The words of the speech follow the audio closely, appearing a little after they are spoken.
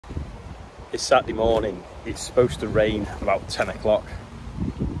It's Saturday morning. It's supposed to rain about 10 o'clock.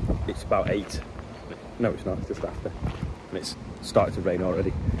 It's about 8. No, it's not, it's just after. And it's started to rain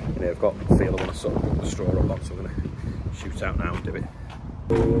already. And I've got the feel I want to sort of put the straw up on, so I'm going to shoot out now and do it.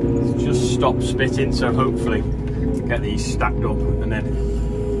 It's just stopped spitting, so hopefully we'll get these stacked up and then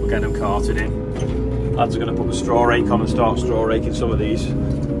we'll get them carted in. Lads are going to put the straw rake on and start straw raking some of these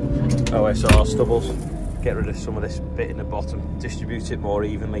OSR stubbles. Get rid of some of this bit in the bottom, distribute it more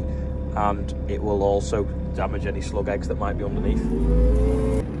evenly, and it will also damage any slug eggs that might be underneath.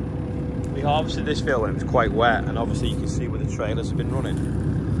 We harvested this field when it was quite wet, and obviously you can see where the trailers have been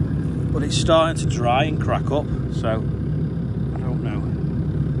running. But it's starting to dry and crack up, so I don't know. I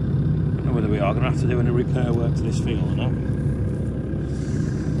don't know whether we are going to have to do any repair work to this field or not.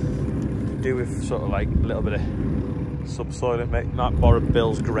 Could do with sort of like a little bit of subsoil. Might borrow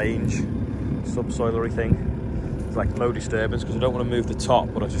Bill's Grange subsoilery thing. It's like low disturbance because I don't want to move the top,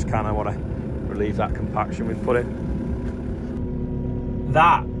 but I just kind of want to relieve that compaction we've put in.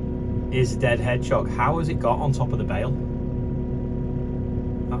 That is dead hedgehog. How has it got on top of the bale?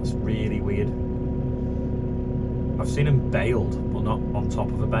 That's really weird. I've seen them baled, but not on top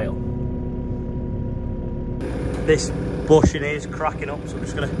of a bale. This bush in here is cracking up, so I'm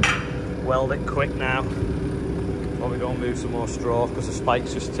just going to weld it quick now while we go and move some more straw because the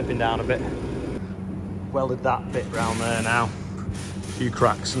spike's just tipping down a bit. Welded that bit round there now, a few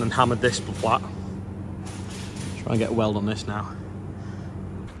cracks, and then hammered this flat. Try and get a weld on this now.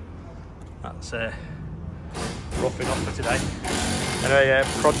 That's rough enough for today. Anyway,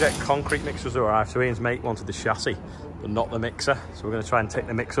 project concrete mixers arrived, so Ian's mate wanted the chassis but not the mixer, so we're going to try and take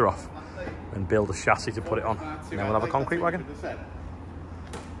the mixer off and build a chassis to put it on, and then we'll have a concrete wagon.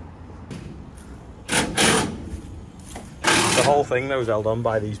 The whole thing though is held on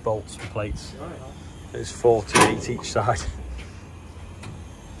by these bolts and plates. It's 48 each side,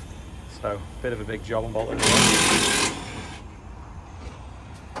 so a bit of a big job on bolting it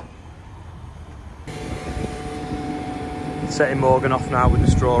on. Setting Morgan off now with the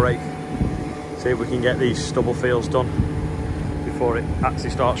straw rake. See if we can get these stubble fields done before it actually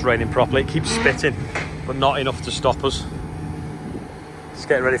starts raining properly. It keeps spitting, but not enough to stop us. It's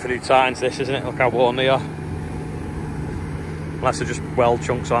getting ready for new tines, this, isn't it? Look how worn they are. Unless they're just weld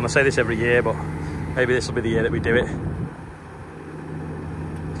chunks on. I say this every year, but maybe this will be the year that we do it.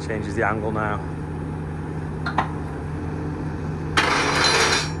 It changes the angle now.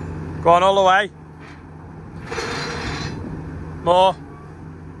 Go on all the way. More.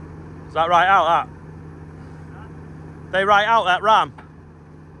 Is that right out, that? They right out, that ram?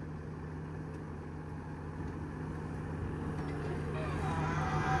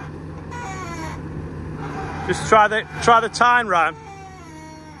 Just try the tine ram.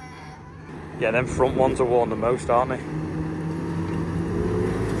 Yeah, them front ones are worn the most, aren't they?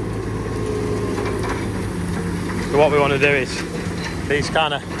 So what we want to do is these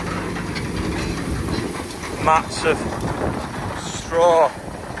kind of mats of straw.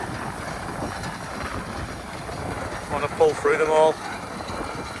 Want to pull through them all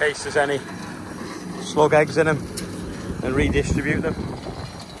in case there's any slug eggs in them and redistribute them.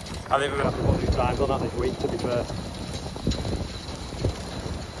 I think we're going to have to put new tines on that this week, to be fair.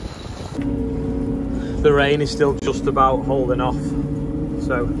 The rain is still just about holding off,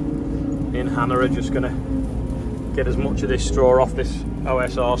 so me and Hannah are just going to get as much of this straw off this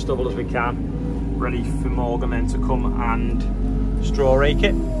OSR stubble as we can, ready for Morgan then to come and straw rake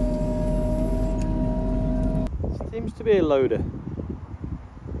it. Seems to be a loader.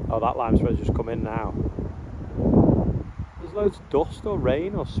 Oh, that lime's supposed to just come in now. There's loads of dust or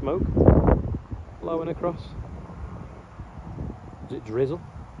rain or smoke blowing across. Does it drizzle?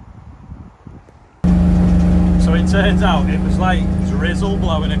 So it turns out it was like drizzle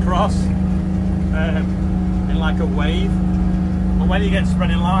blowing across in like a wave. But when you get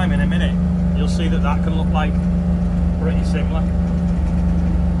spreading lime in a minute, you'll see that that can look like pretty similar.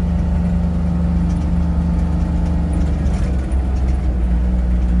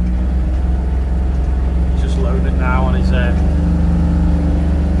 He's just loading it now on his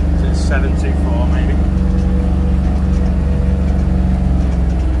 724 maybe.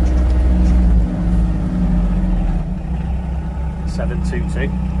 .722.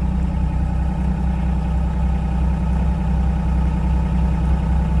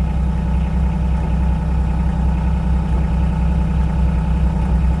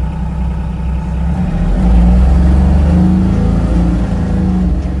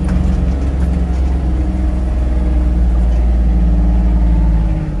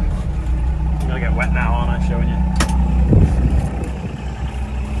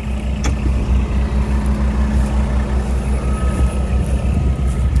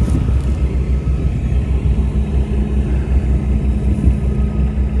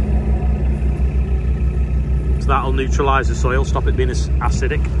 that'll neutralise the soil, stop it being as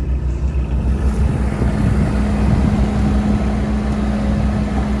acidic.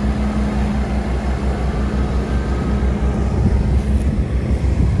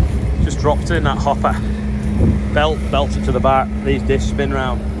 Just dropped it in that hopper, belt it to the back, these discs spin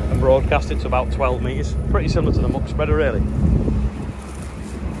round and broadcast it to about 12 metres. Pretty similar to the muck spreader really,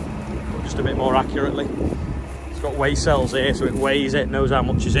 but just a bit more accurately. It's got weigh cells here, so it weighs it, knows how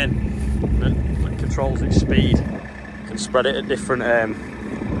much is in, and then it controls its speed. You can spread it at different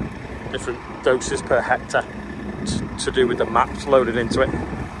doses per hectare to do with the maps loaded into it.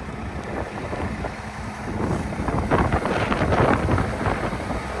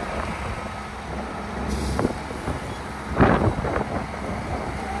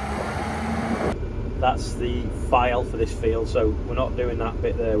 That's the file for this field, so we're not doing that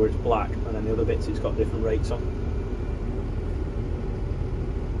bit there where it's black, and then the other bits it's got different rates on.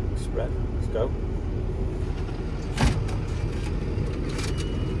 Spread, let's go.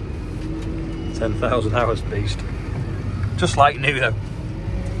 10,000 hours beast. Just like new though.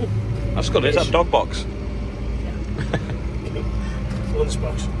 That's good, is that a dog box?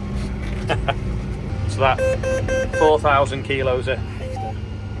 Lunchbox. So that 4,000 kilos a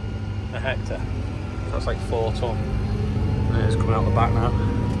hectare. So that's like 4 tonne. And it's coming out the back now.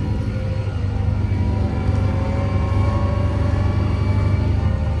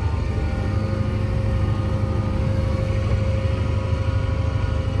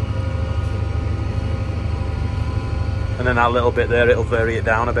 And then that little bit there, it'll vary it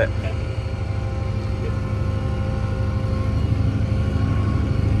down a bit.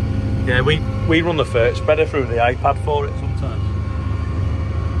 Yeah, we run the first spreader through the iPad for it sometimes.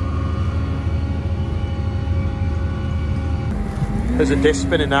 There's a disc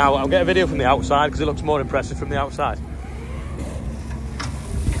spinning now. I'll get a video from the outside because it looks more impressive from the outside.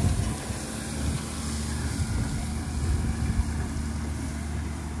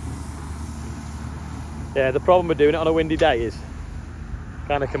 Yeah, the problem with doing it on a windy day is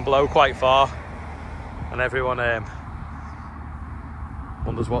kind of can blow quite far and everyone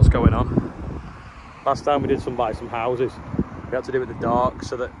wonders what's going on. Last time we did some by some houses, we had to do it in the dark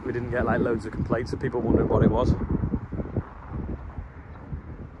so that we didn't get like loads of complaints of people wondering what it was.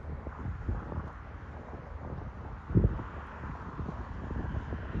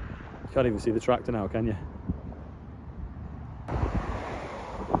 You can't even see the tractor now, can you?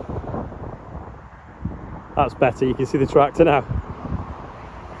 That's better, you can see the tractor now.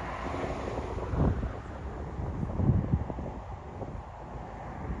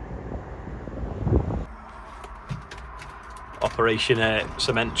 Operation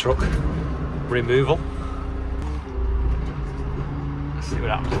cement truck removal. Let's see what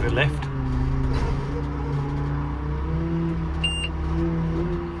happens if we lift.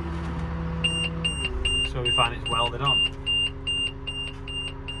 So we find it's welded on.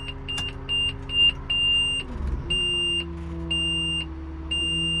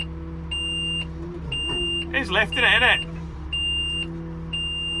 It's lifting it, isn't it?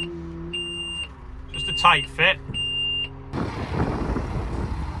 Just a tight fit.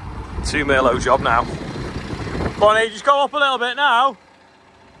 2 Merlot job now. Come on, just go up a little bit now.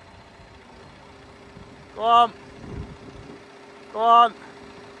 Go on. Go on.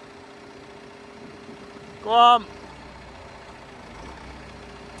 Go on.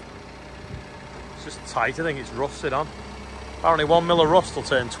 It's just tight, I think it's rusted on. Apparently 1 mil of rust will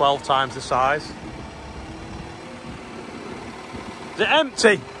turn 12 times the size. Is it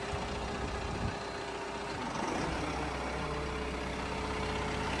empty?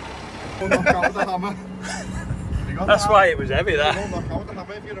 That's why it was heavy there.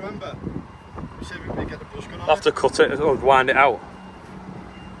 I'll have to cut it or wind it out.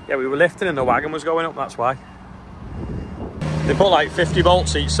 Yeah, we were lifting and the wagon was going up, that's why. They put like 50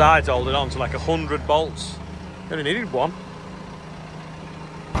 bolts each side to hold it on to like 100 bolts. They only needed 1.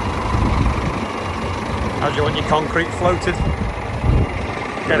 How do you want your concrete floated?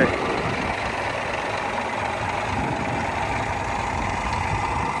 Get it.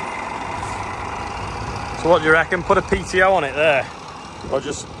 So what do you reckon? Put a PTO on it there, or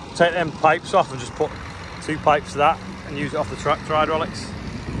just take them pipes off and just put 2 pipes to that and use it off the tractor hydraulics?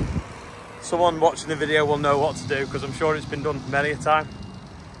 Someone watching the video will know what to do because I'm sure it's been done many a time.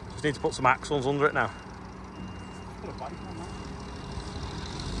 Just need to put some axles under it now.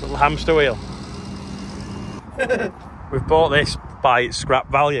 Little hamster wheel. We've bought this by its scrap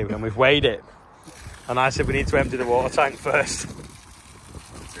value and we've weighed it, and I said we need to empty the water tank first.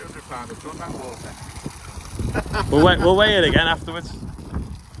 We'll weigh it again afterwards.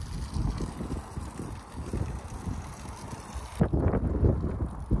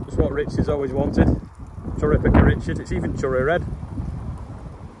 Just what Rich has always wanted. Torripica Richard. It's even cherry red.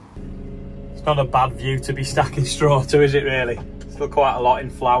 It's not a bad view to be stacking straw to, is it really? Still quite a lot in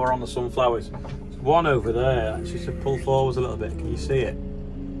flower on the sunflowers. There's one over there, actually, to pull forwards a little bit. Can you see it?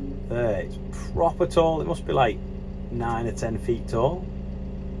 There, it's proper tall. It must be like 9 or 10 feet tall.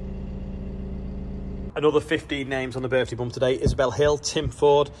 Another 15 names on the birthday bump today. Isabel Hill, Tim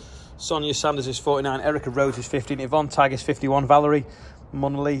Ford, Sonia Sanders is 49, Erica Rhodes is 15, Yvonne Tagg is 51, Valerie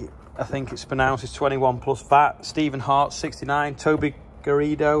Munnelly, I think it's pronounced, is 21 plus VAT, Stephen Hart 69, Toby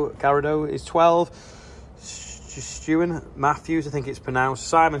Garrido is 12, Stuart Matthews, I think it's pronounced,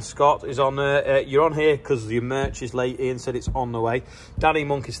 Simon Scott is on there. You're on here because your merch is late. Ian said it's on the way. Danny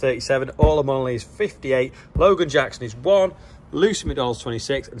Monk is 37, Orla Munnelly is 58, Logan Jackson is 1, Lucy McDonald's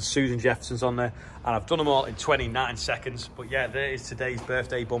 26, and Susan Jefferson's on there. And I've done them all in 29 seconds. But yeah, there is today's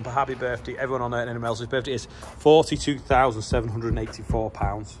birthday bumper. Happy birthday, everyone on there, and anyone else's birthday is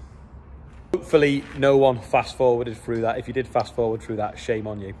 £42,784. Hopefully no one fast forwarded through that. If you did fast forward through that, shame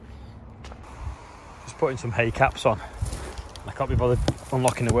on you. Just putting some hay caps on. I can't be bothered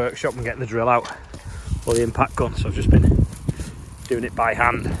unlocking the workshop and getting the drill out or the impact gun, so I've just been doing it by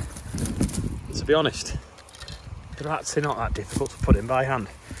hand. And to be honest, they're actually not that difficult to put in by hand.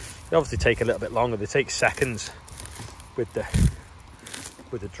 They obviously take a little bit longer. They take seconds with the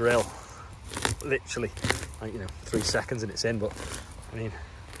drill. Literally, like, 3 seconds and it's in. But I mean,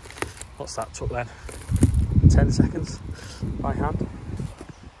 what's that took then? 10 seconds by hand.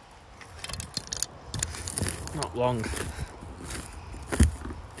 Not long.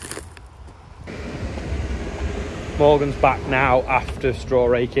 Morgan's back now after straw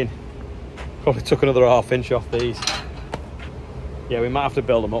raking. Probably took another ½ inch off these. Yeah, we might have to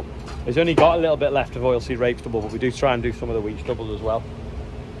build them up. There's only got a little bit left of oilseed rape stubble, but we do try and do some of the wheat stubbles as well.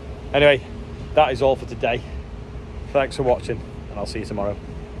 Anyway, that is all for today. Thanks for watching, and I'll see you tomorrow.